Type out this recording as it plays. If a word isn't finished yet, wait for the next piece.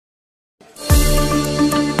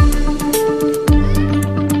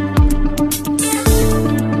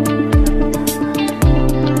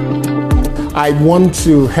I want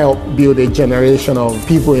to help build a generation of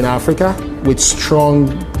people in Africa with strong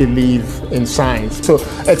belief in science. So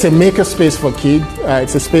it's a maker space for kids.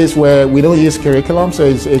 It's a space where we don't use curriculum, so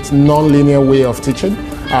it's non-linear way of teaching.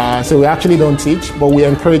 So we actually don't teach, but we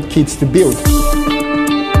encourage kids to build.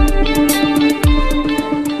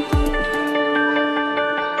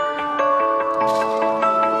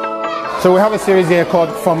 So we have a series here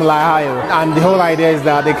called Formula IO, and the whole idea is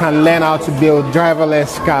that they can learn how to build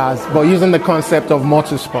driverless cars, but using the concept of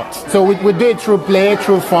motorsports. So we do it through play,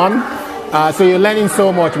 through fun. So you're learning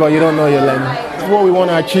so much, but you don't know you're learning. What we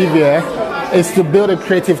want to achieve here is to build a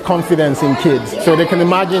creative confidence in kids, so they can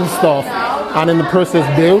imagine stuff and in the process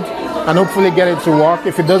build, and hopefully get it to work.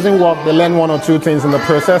 If it doesn't work, they learn one or two things in the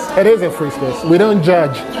process. It is a free space. We don't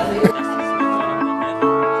judge.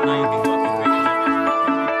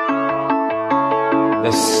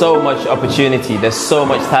 There's so much opportunity, there's so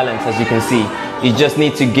much talent, as you can see. You just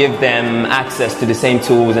need to give them access to the same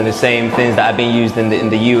tools and the same things that are being used in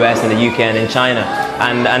the US and the UK and in China.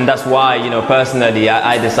 And that's why, personally,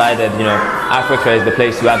 I decided, Africa is the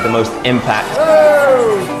place to have the most impact.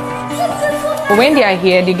 When they are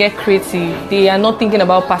here, they get creative. They are not thinking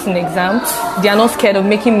about passing exams. They are not scared of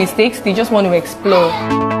making mistakes. They just want to explore.